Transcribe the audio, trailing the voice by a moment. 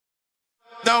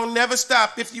don't never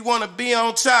stop if you wanna be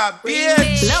on top,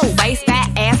 bitch. Low waist, fat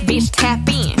ass bitch, tap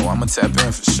in. Oh, I'ma tap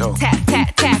in for sure. Tap,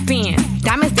 tap, tap in.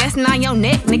 Diamonds dancing on your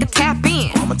neck, nigga, tap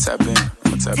in. Oh, I'ma tap in.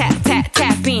 Tap, tap,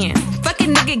 tap in.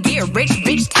 Fucking nigga get rich,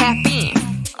 bitch, tap in.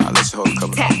 Let's hold a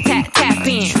couple. Tap, tap, tap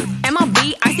in.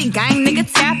 MLB, icy gang, nigga,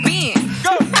 tap in.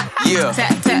 Go. Yeah.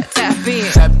 Tap, tap, tap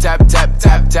in. Tap, tap, tap,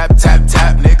 tap, tap, tap,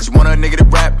 tap, nigga. She want a nigga to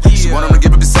rap. She want him to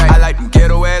give up the sack. I like them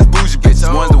ghetto ass bougie bitches,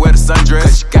 the ones that wear the sundress.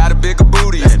 Cause she got a bigger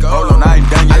booty. Hold on, I ain't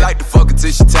done yet. I like to fuck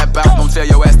until she tap out. Don't tell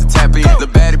your ass to tap in. The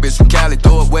baddie bitch from Cali,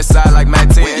 throw up west side like Matt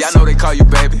 10. Yeah, I know they call you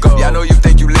baby. Yeah, I know you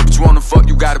think you lit, but you wanna fuck,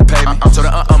 you gotta pay me. So the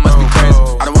must be crazy.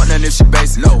 I don't want nothing if she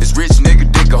basic. This rich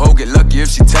nigga dick, a hoe get lucky if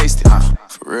she taste it.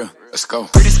 For real. Let's go.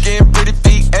 Pretty skin, pretty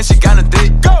feet, and she kinda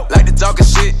thick. Go. Like to talkin'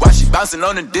 shit while she bouncing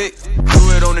on the dick. Do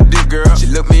it on the dick, girl. She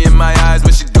look me in my eyes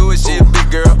when she do it. She a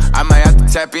big girl. I might have to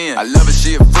tap in. I love it,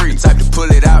 she a freak. Type to pull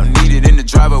it out and eat it in the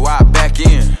driveway while I back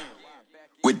in.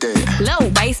 With that low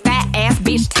waist, fat ass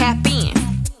bitch, tap in.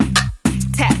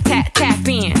 Tap, tap, tap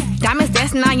in. Diamonds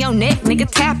dancing on your neck, nigga,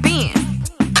 tap in.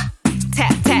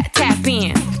 Tap, tap, tap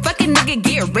in. Fucking nigga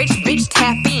get rich, bitch,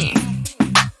 tap in.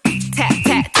 Tap,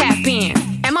 tap, tap in.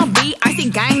 MLB, icy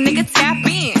gang, nigga, tap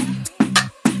in.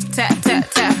 Tap, tap,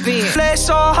 tap in. Play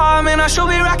so hard, man, I should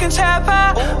be rockin' tap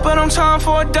out. But I'm time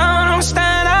for a down, I'm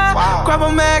stand out. Grab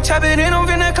a mag, tap it in, I'm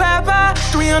finna clap out.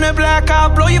 300 black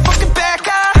out, blow your fucking back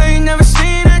out. I ain't never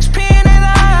seen XP in their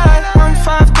life. Run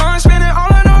 5 guns, spend it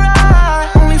all on the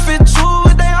ride. Only fit 2,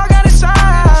 but they all got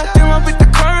inside. Then I hit the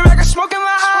curb, I got smoke in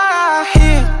my eye.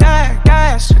 Hit that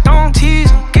gas, don't tease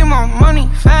it. Get my money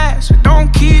fast, don't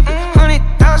keep it.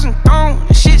 100,000 thrown,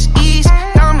 shit's easy.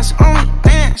 Diamonds only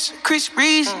dance, Chris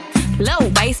Reason.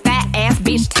 Low waist, fat ass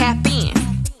bitch, tap in.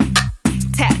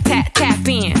 Tap, tap, tap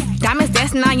in. Diamonds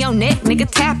dancing on your neck, nigga,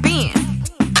 tap in.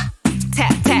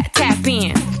 Tap, tap, tap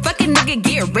in. Fucking nigga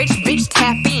get rich, bitch,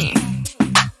 tap in.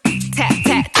 Tap,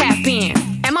 tap, tap in.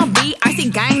 MLB, icy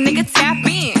gang, nigga, tap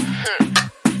in.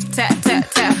 Tap, tap,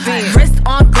 tap in. Wrist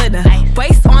on glitter,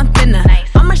 waist on thinner.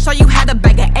 I'ma show you how to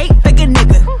bag an 8-figure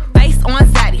nigga. Face on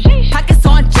zaddy, pockets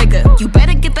on jigger. You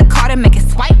better get the card and make it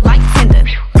swipe like Tinder.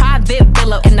 Private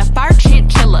villa in the fur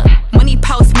chinchilla. When he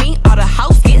post me, all the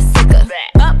hoes get sicker.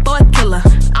 Up boy killer,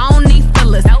 I don't need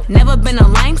fillers. Never been a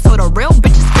lame, so the real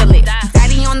bitches feel it.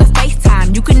 Daddy on the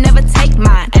FaceTime, you can never take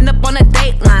mine. End up on a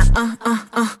dateline,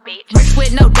 Rich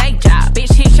with no day job,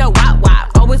 bitch hit your wop.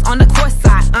 Always on the course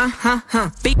side,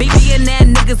 Billionaire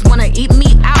niggas wanna eat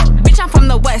me out. Bitch, I'm from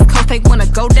the West Coast, they wanna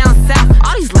go down south.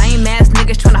 All these lame ass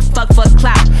niggas tryna fuck for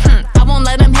clout. I won't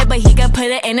let him hit, but he can put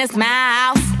it in his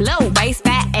mouth. Low waist,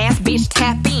 fat ass bitch,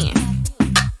 tap in.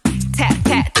 Tap,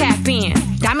 tap, tap in.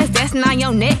 Diamonds dancing on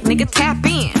your neck, nigga, tap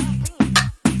in.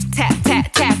 Tap,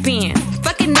 tap, tap in.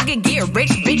 Fucking nigga get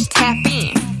rich, bitch, tap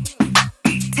in.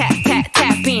 Tap, tap,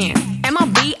 tap in.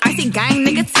 MLB, icy gang,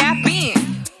 nigga, tap in.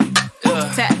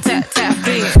 Tap, tap, tap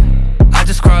in. I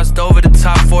just crossed over the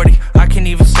top 40. I can't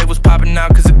even say what's popping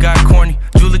out cause it got corny.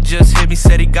 Jula just hit me,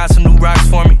 said he got some new rocks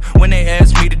for me. When they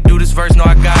asked me to do this verse, no,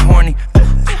 I got horny.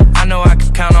 I know I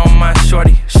can count on my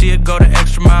shorty. She'd go the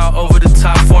extra mile over the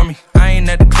top for me. I ain't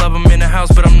at the club, I'm in the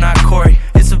house, but I'm not Corey.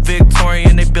 It's a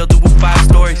Victorian, they built it with 5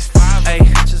 stories.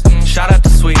 Ayy, shout out to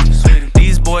Saweetie.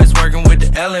 These boys working with the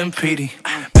LMPD.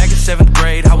 Back in 7th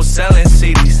grade, I was selling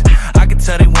CDs. I could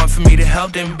tell they want for me to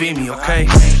help them beat me, okay?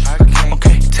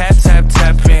 Okay, tap, tap,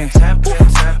 tap in.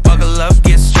 Buckle up,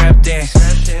 get strapped in.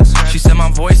 She said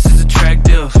my voice is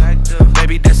attractive.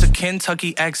 Baby, that's a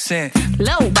Kentucky accent.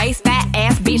 Low waist, fat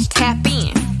ass bitch, tap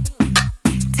in.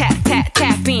 Tap, tap,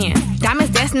 tap in.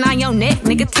 Diamonds dancing on your neck,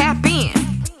 nigga, tap in.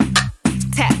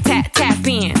 Tap, tap, tap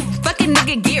in. Fucking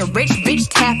nigga get rich, bitch,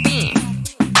 tap in.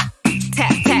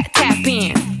 Tap, tap, tap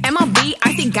in. MLB,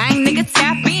 icy gang, nigga,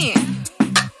 tap in.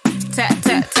 Tap,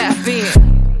 tap, tap in.